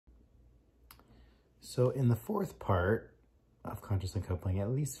So in the fourth part of conscious uncoupling,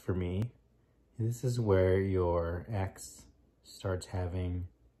 at least for me, this is where your ex starts having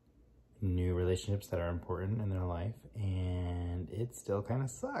new relationships that are important in their life, and it still kind of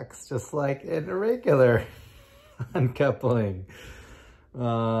sucks, just like in a regular uncoupling.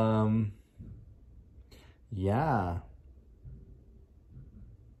 Yeah,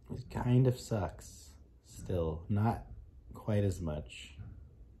 it kind of sucks still, not quite as much,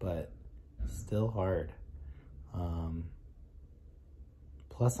 but still hard.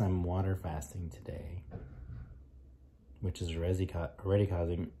 Plus I'm water fasting today, which is already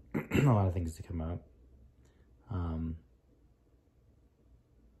causing a lot of things to come up. I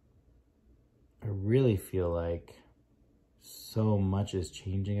really feel like so much is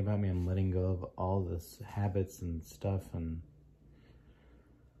changing about me. I'm letting go of all this habits and stuff and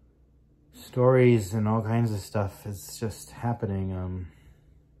stories and all kinds of stuff. It's just happening.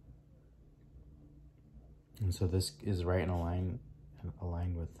 And so this is right in aligned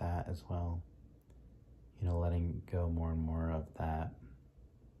with that as well. You know, letting go more and more of that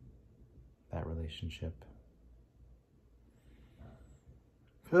relationship.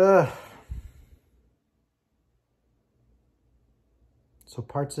 So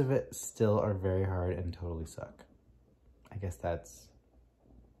parts of it still are very hard and totally suck. I guess that's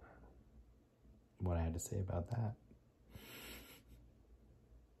what I had to say about that.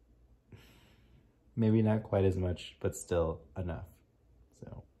 Maybe not quite as much, but still enough.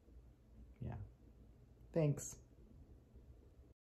 So, yeah. Thanks.